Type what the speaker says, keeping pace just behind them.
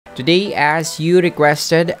Today, as you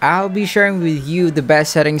requested, I'll be sharing with you the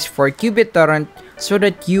best settings for qBittorrent so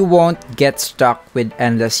that you won't get stuck with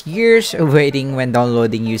endless years of waiting when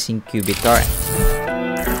downloading using qBittorrent.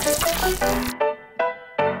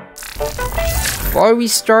 Before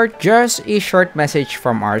we start, just a short message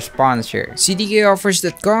from our sponsor.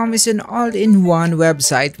 CDKOffers.com is an all-in-one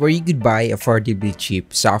website where you could buy affordably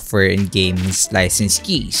cheap software and games license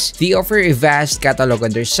keys. They offer a vast catalog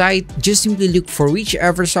on their site. Just simply look for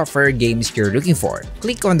whichever software games you're looking for.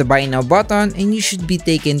 Click on the Buy Now button and you should be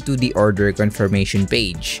taken to the order confirmation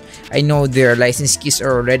page. I know their license keys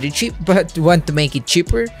are already cheap, but want to make it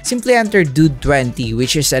cheaper? Simply enter DUDE20,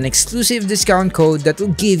 which is an exclusive discount code that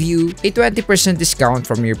will give you a 20% discount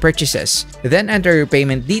from your purchases. Then enter your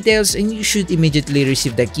payment details and you should immediately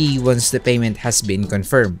receive the key once the payment has been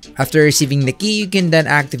confirmed. After receiving the key, you can then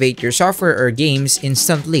activate your software or games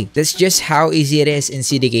instantly. That's just how easy it is in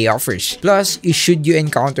CDK offers. Plus, should you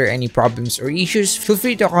encounter any problems or issues, feel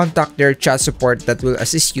free to contact their chat support that will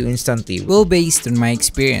assist you instantly, well based on my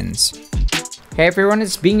experience. Hey everyone,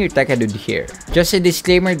 it's being your TECHY dude here. Just a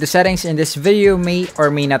disclaimer, the settings in this video may or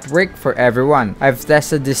may not work for everyone. I've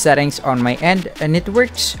tested the settings on my end and it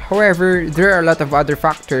works. However, there are a lot of other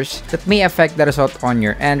factors that may affect the result on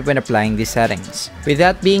your end when applying these settings. With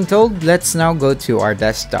that being told, let's now go to our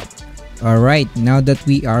desktop. Alright, now that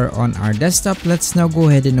we are on our desktop, let's now go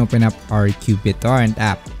ahead and open up our qBittorrent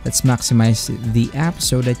app. Let's maximize the app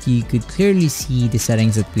so that you could clearly see the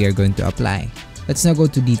settings that we are going to apply. Let's now go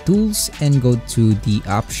to the tools and go to the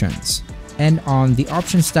options. And on the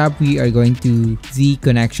options tab, we are going to the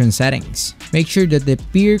connection settings. Make sure that the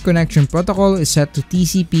peer connection protocol is set to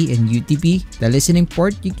TCP and UDP. The listening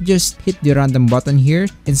port, you can just hit the random button here.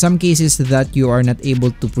 In some cases that you are not able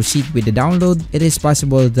to proceed with the download, it is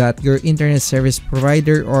possible that your internet service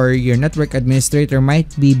provider or your network administrator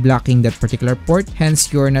might be blocking that particular port.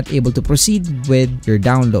 Hence, you are not able to proceed with your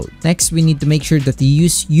download. Next, we need to make sure that you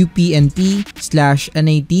use UPnP/NAT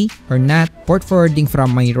or NAT. Port forwarding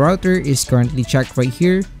from my router is currently checked right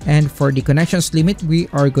here, and for the connections limit, we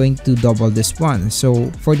are going to double this one. So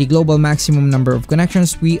for the global maximum number of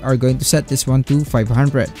connections, we are going to set this one to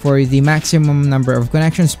 500. For the maximum number of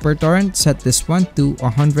connections per torrent, set this one to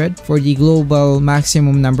 100. For the global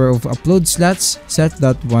maximum number of upload slots, set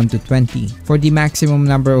that one to 20. For the maximum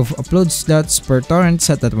number of upload slots per torrent,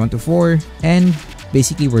 set that one to 4. And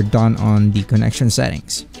basically, we're done on the connection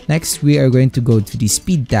settings. Next, we are going to go to the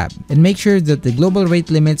speed tab and make sure that the global rate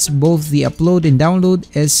limits both the upload and download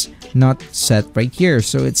is not set right here,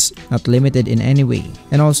 so it's not limited in any way.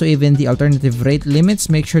 And also even the alternative rate limits,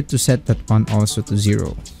 make sure to set that one also to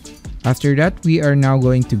 0. After that, we are now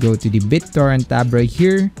going to go to the BitTorrent tab right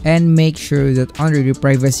here and make sure that under the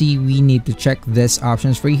privacy, we need to check these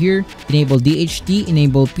options right here. Enable DHT,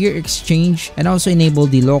 enable peer exchange, and also enable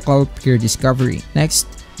the local peer discovery. Next,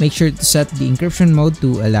 make sure to set the encryption mode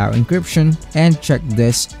to allow encryption and check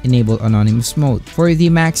this enable anonymous mode. For the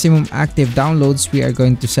maximum active downloads, we are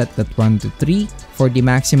going to set that one to 3. For the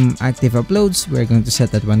maximum active uploads, we are going to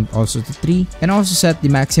set that one also to 3. And also set the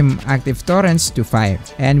maximum active torrents to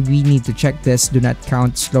 5. And we need to check this, do not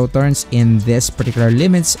count slow torrents in this particular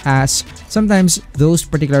limits, as sometimes those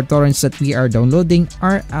particular torrents that we are downloading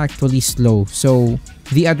are actually slow. So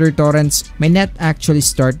the other torrents may not actually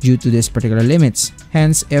start due to this particular limits.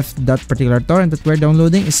 Hence, if that particular torrent that we're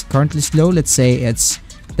downloading is currently slow, let's say it's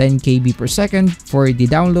 10 KB per second for the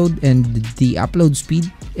download and the upload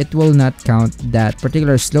speed, it will not count that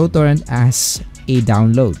particular slow torrent as a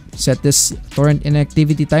download. Set this torrent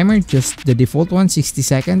inactivity timer, just the default one, 60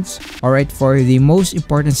 seconds. Alright, for the most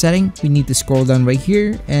important setting, we need to scroll down right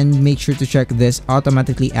here and make sure to check this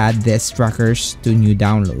automatically add this trackers to new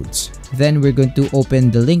downloads. Then we're going to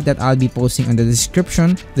open the link that I'll be posting in the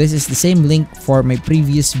description. This is the same link for my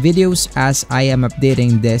previous videos, as I am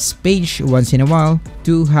updating this page once in a while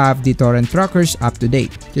to have the torrent trackers up to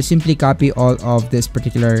date. Just simply copy all of this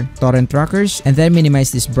particular torrent trackers and then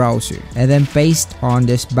minimize this browser and then paste on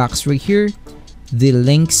this box right here the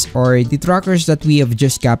links or the trackers that we have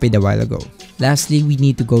just copied a while ago. Lastly, we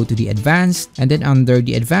need to go to the advanced, and then under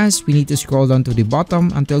the advanced, we need to scroll down to the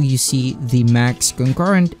bottom until you see the max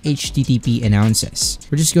concurrent HTTP announces.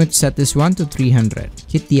 We're just going to set this one to 300.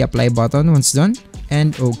 Hit the apply button once done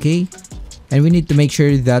and OK. And we need to make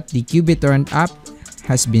sure that the qBittorrent app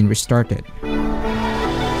has been restarted.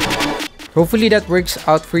 Hopefully that works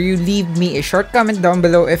out for you. Leave me a short comment down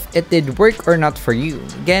below if it did work or not for you.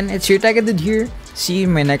 Again, it's your TECHY dude here. See you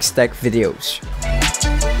in my next tech videos.